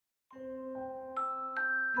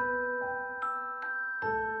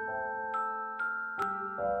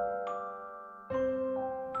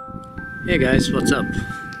Hey guys, what's up?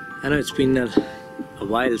 I know it's been a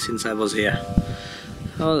while since I was here.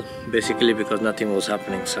 Well, basically because nothing was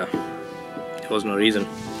happening, so there was no reason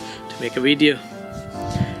to make a video.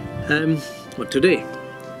 But today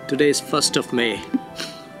is 1st of May.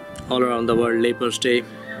 All around the world, Labour Day.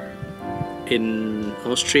 In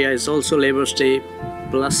Austria is also Labour Day,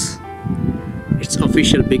 plus it's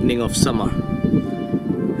official beginning of summer.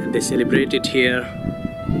 And they celebrate it here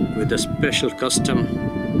with a special custom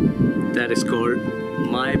that is called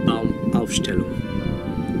Baum Aufstellung.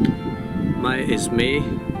 Mai is May,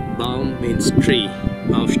 Baum means tree,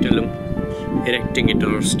 Aufstellung, erecting it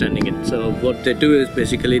or standing it. So what they do is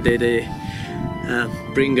basically they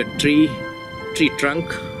bring a tree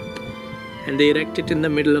trunk and they erect it in the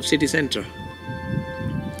middle of city center.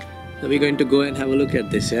 So we're going to go and have a look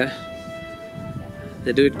at this, yeah?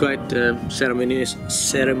 They do it quite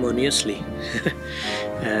ceremoniously.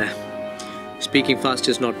 Speaking fast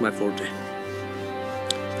is not my forte.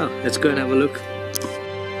 So let's go and have a look.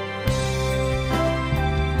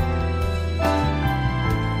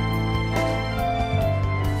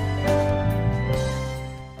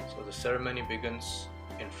 So the ceremony begins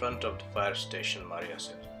in front of the fire station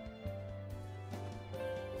Mariazell.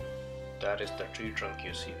 That is the tree trunk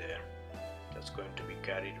you see there. That's going to be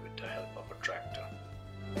carried with the help of a tractor.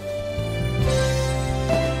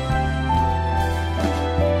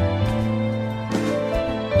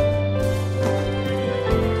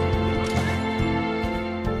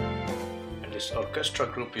 And this orchestra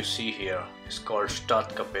group you see here is called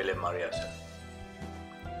Stadtkapelle Mariazell.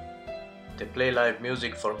 They play live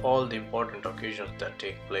music for all the important occasions that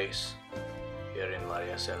take place here in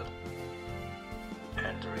Mariazell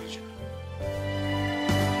and the region.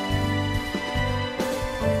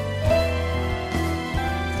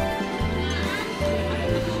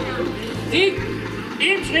 Sieg,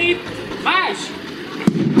 Inschrieb, Marsch!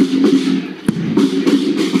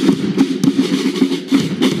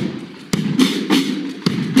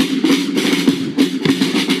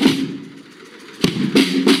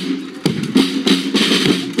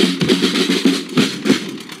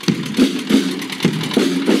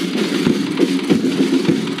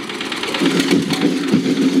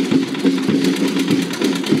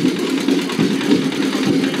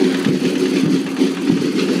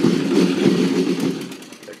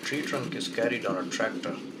 Tree trunk is carried on a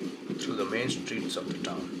tractor through the main streets of the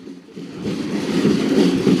town.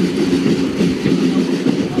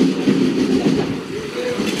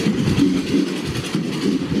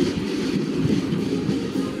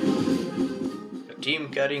 The team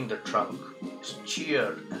carrying the trunk is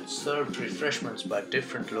cheered and served refreshments by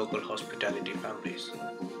different local hospitality families.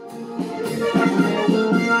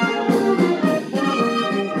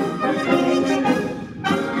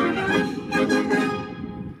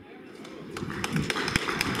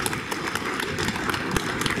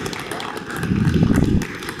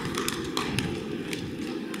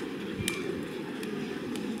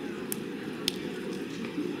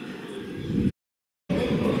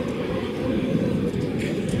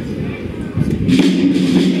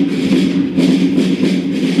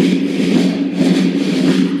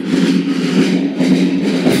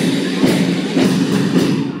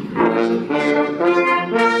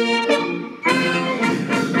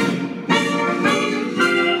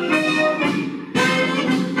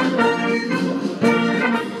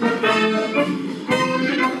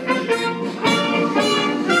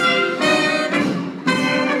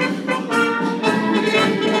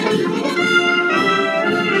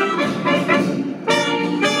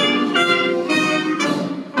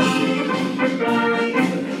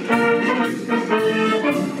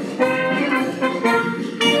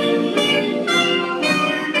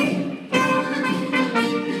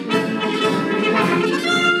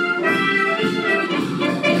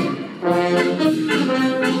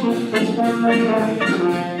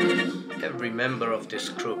 Every member of this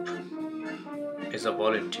group is a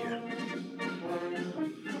volunteer.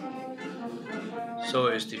 So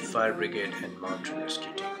is the fire brigade and mountain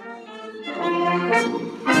rescue team.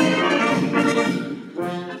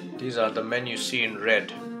 These are the men you see in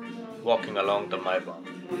red walking along the Baum.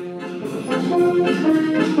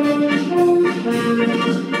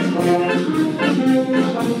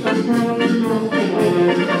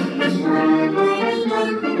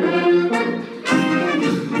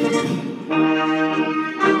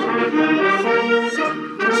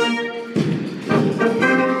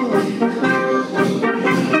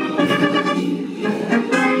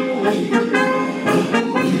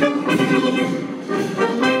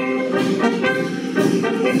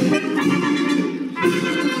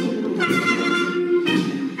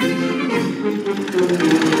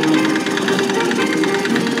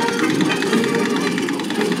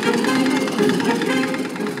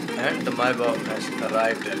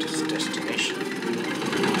 its destination.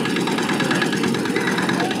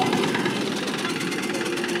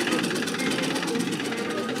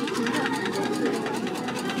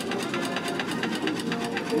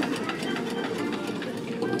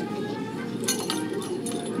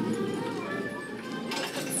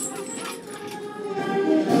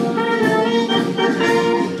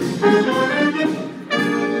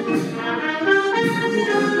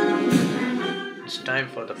 It's time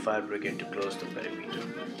for the fire brigade to close the perimeter.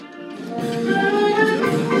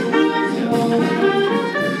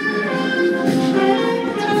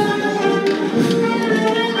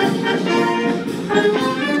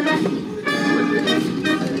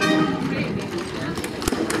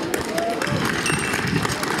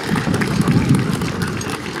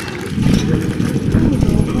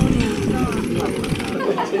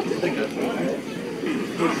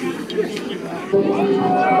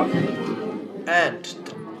 And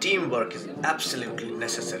the teamwork is absolutely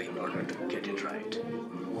necessary in order to get it right.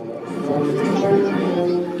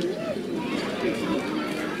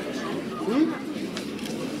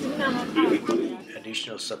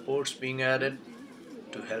 Additional supports being added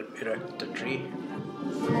to help erect the tree.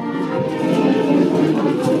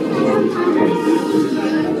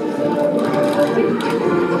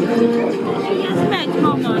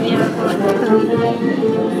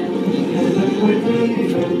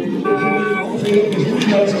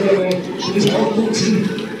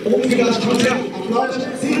 Und für das Konzert abläuft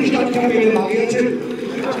Stadtkapelle Mariazell.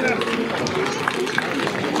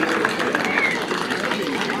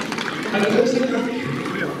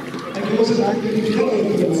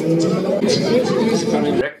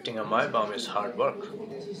 Erecting a Baum is hard work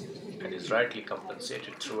and is rightly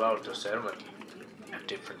compensated throughout the ceremony at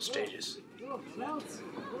different stages.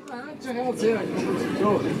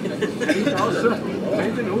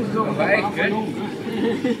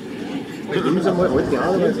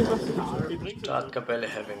 Stadtkapelle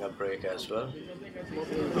having a break as well.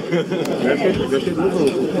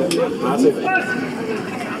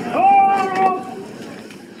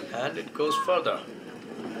 And it goes further.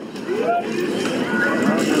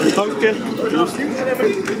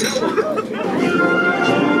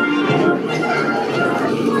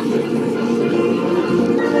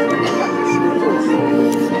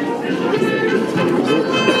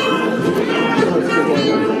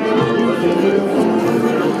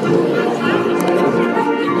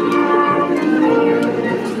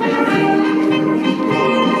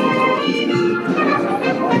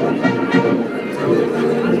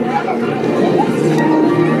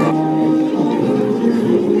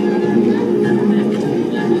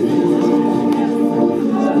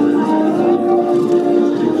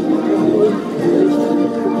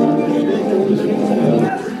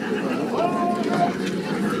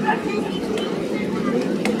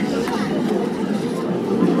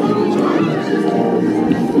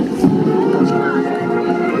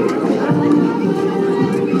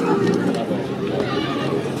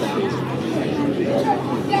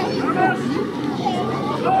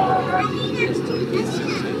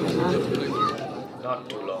 Not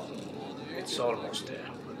too long. It's almost there.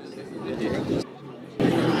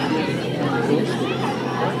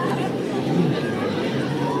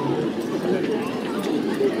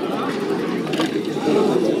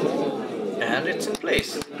 And it's in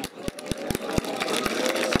place.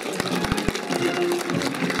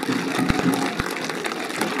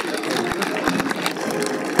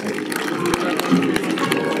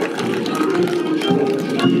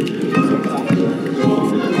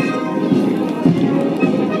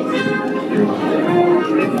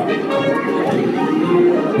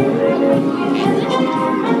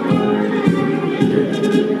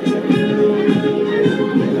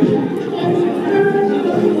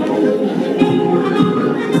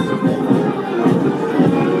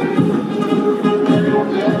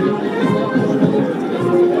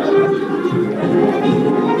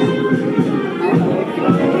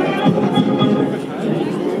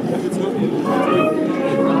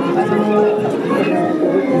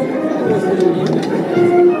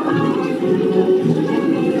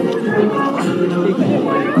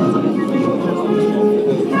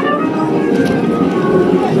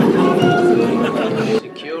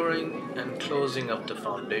 Closing up the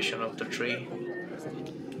foundation of the tree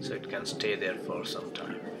so it can stay there for some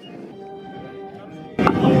time.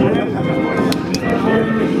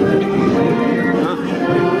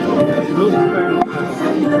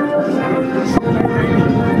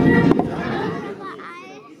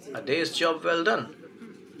 A day's job well done.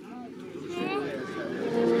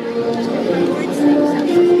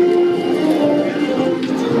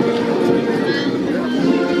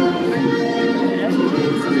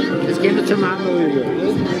 Es geht ชนะเลยเลย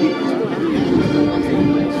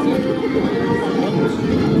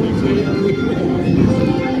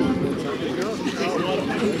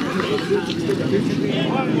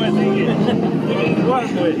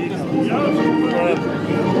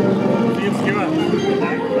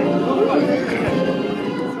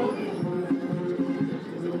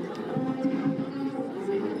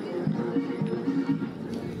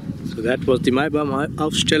So that was the Baum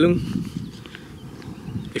Aufstellung.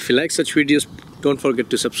 If you like such videos, don't forget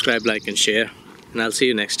to subscribe, like and share, and I'll see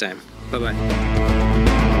you next time. Bye bye.